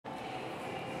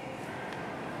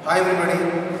Hi everybody.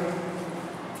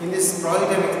 In this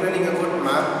project I am explaining about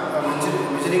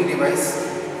measuring device.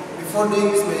 Before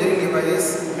doing this measuring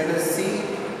device, let us see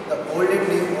the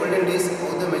olden days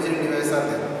how the measuring devices are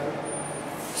there.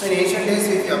 So in ancient days,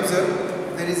 if you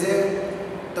observe, there is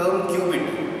a term cubit.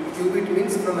 Cubit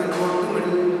means from elbow to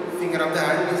middle finger of the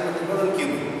hand is nothing but one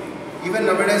cubit. Even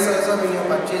nowadays also, when you are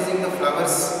purchasing the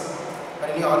flowers or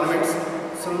any ornaments,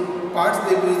 some parts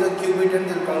they will use the cubit and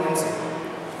they will count and say.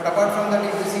 But apart from that,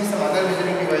 if you see some other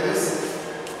measuring devices,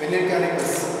 vernier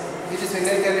calipers. Which is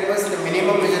vernier calipers, the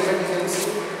minimum measurement is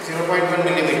 0.1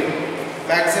 millimeter.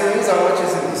 Maximum is how much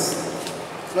is in this.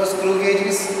 Now screw gauge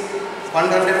is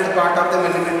 100th part of the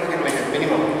millimeter we can measure,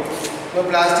 minimum. Now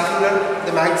plastic ruler,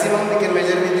 the maximum we can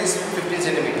measure with is 15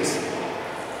 centimeters.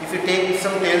 If you take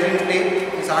some tailoring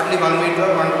tape, it's hardly 1 meter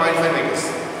or 1.5 meters.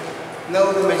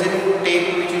 Now the measuring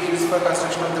tape which is used for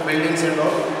construction of the buildings and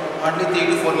all, hardly 3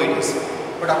 to 4 meters.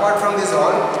 But apart from this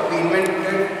all, we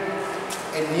invented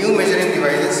a new measuring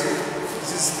devices.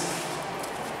 This is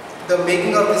the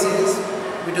making of this is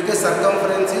we took a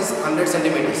circumference is 100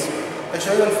 centimeters. I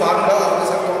show you one formula of the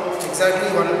circumference, exactly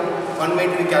one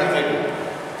meter we calculated.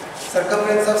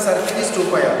 Circumference of circle is 2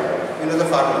 pi r. You know the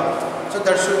formula. So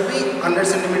that should be 100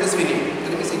 centimeters we need.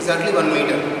 That means exactly 1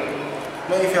 meter.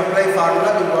 Now if you apply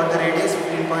formula, we got the radius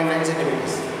 15.9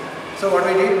 centimeters. So what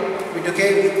we did? We took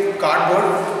a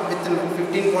cardboard with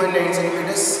 15.9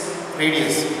 centimeters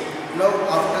radius. Now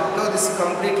this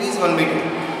completely is 1 meter.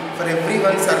 For every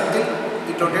one circle,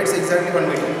 it rotates exactly 1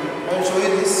 meter. I will show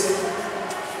you this.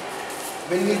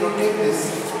 When we rotate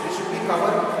this, it should be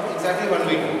covered exactly 1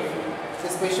 meter. The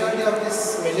specialty of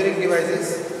this measuring device is,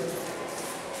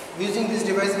 using this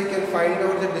device we can find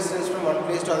out the distance from one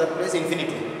place to other place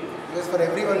infinitely. Because for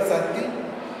every one circle,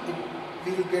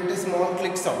 we will get a small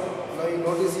click sound. Now you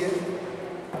notice here,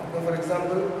 for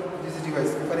example, this is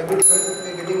device. For every device,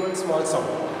 we are getting one small sound.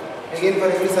 Again, for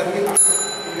every circle,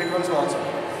 we get one small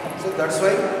sound. So that's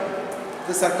why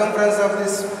the circumference of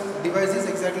this device is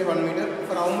exactly 1 meter.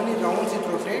 For how many rounds it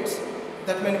rotates,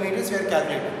 that many meters we are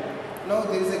calculating. Now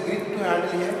there is a grip to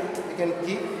handle here. We can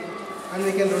keep and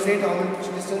we can rotate how much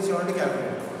distance you want to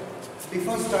calculate.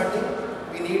 Before starting,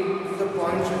 we need the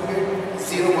point should be at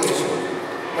 0 position.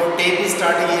 Now tape is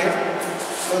starting here.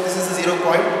 So this is the 0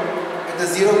 point. At the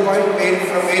 0 point,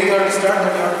 from where you have to start,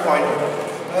 that you have to point.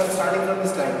 Now starting from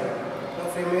this line.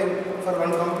 Now from here, for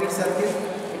one complete circle,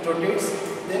 it rotates.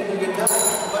 Then you get the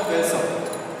bell sound.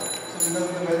 So because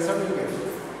of the bell sound you get.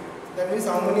 That means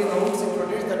how many rounds it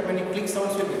rotates, that many click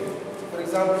sounds you get. For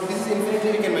example, this is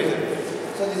infinity we can measure.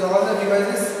 So these are all the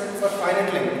devices for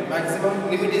finite length.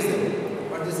 Maximum limit is there.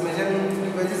 But this measuring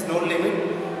device is no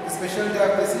limit. The specialty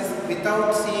of this is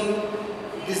without seeing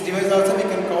this device also we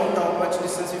can count how much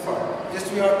distance we fall.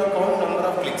 Just we have to count number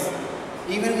of clicks.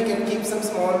 Even we can keep some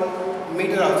small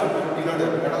meter also. You know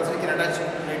that also we can attach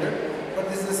later. But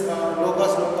this is low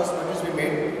cost meters we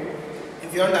made.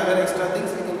 If you want other extra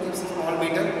things, we can keep some small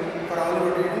meter for all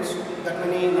the rotations. That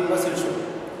many numbers will show.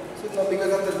 So now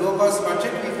because of the low cost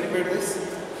budget, we prepared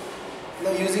this.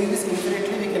 Now using this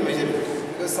infinitely we can measure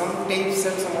it. Because some tapes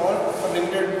and some all for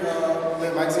limited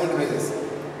maximum devices.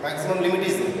 Maximum limit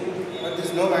is there. But there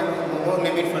is no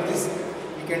limit for this.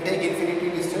 You can take infinity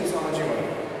distance how much you want.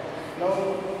 Now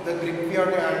the grip we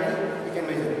have to handle, we can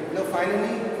measure it. Now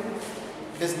finally,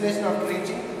 destination after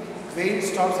reaching, where it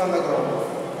stops on the ground.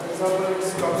 For example, it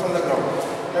stops on the ground.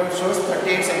 Now it shows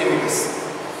 38 centimeters.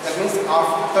 That means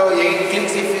after 8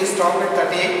 clicks, if you stop at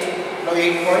 38, now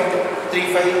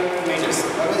 8.35 meters.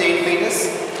 That was 8 meters,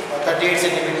 38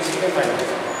 centimeters you can find it.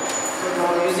 So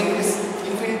now using this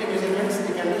infinity measurements,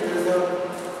 we can do the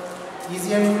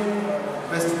easy and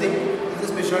best thing is the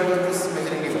specialty of this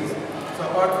measuring device. So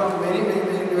apart from many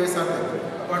measuring devices are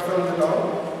there. Apart from the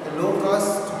low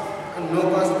cost and no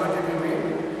cost budget we made.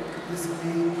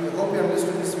 I hope you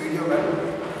understood this video well.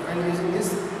 And using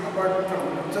this, apart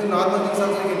from, so normal things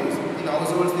also you can use. In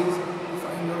household things, you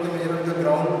find out the measure of the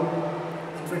ground,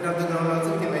 in front of the ground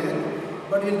also you can measure.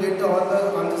 But you will get all the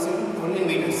answers in only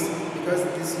meters, because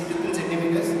this is in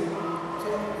centimeters.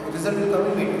 So the result will come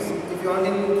in meters. If you want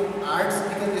in ads,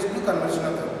 you can just do conversion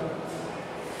of them.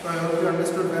 So I hope you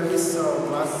understood well this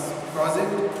class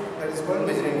project that is called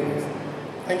measuring device.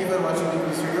 Thank you for watching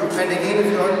this video. And again,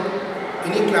 if you want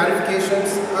any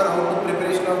clarifications or how to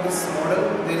preparation of this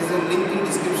model, there is a link in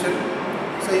description.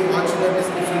 So you watch the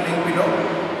description link below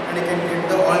and you can get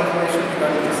the all information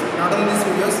regarding this. Not only these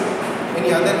videos,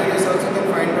 any other videos also you can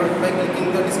find out by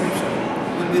clicking the description.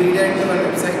 You will be redirected to our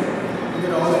website to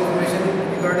get all the information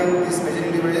regarding these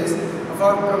measuring devices.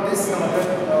 Apart from this, some other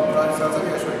projects also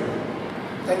we are showing.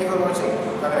 Thank you for watching.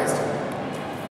 Have a nice day.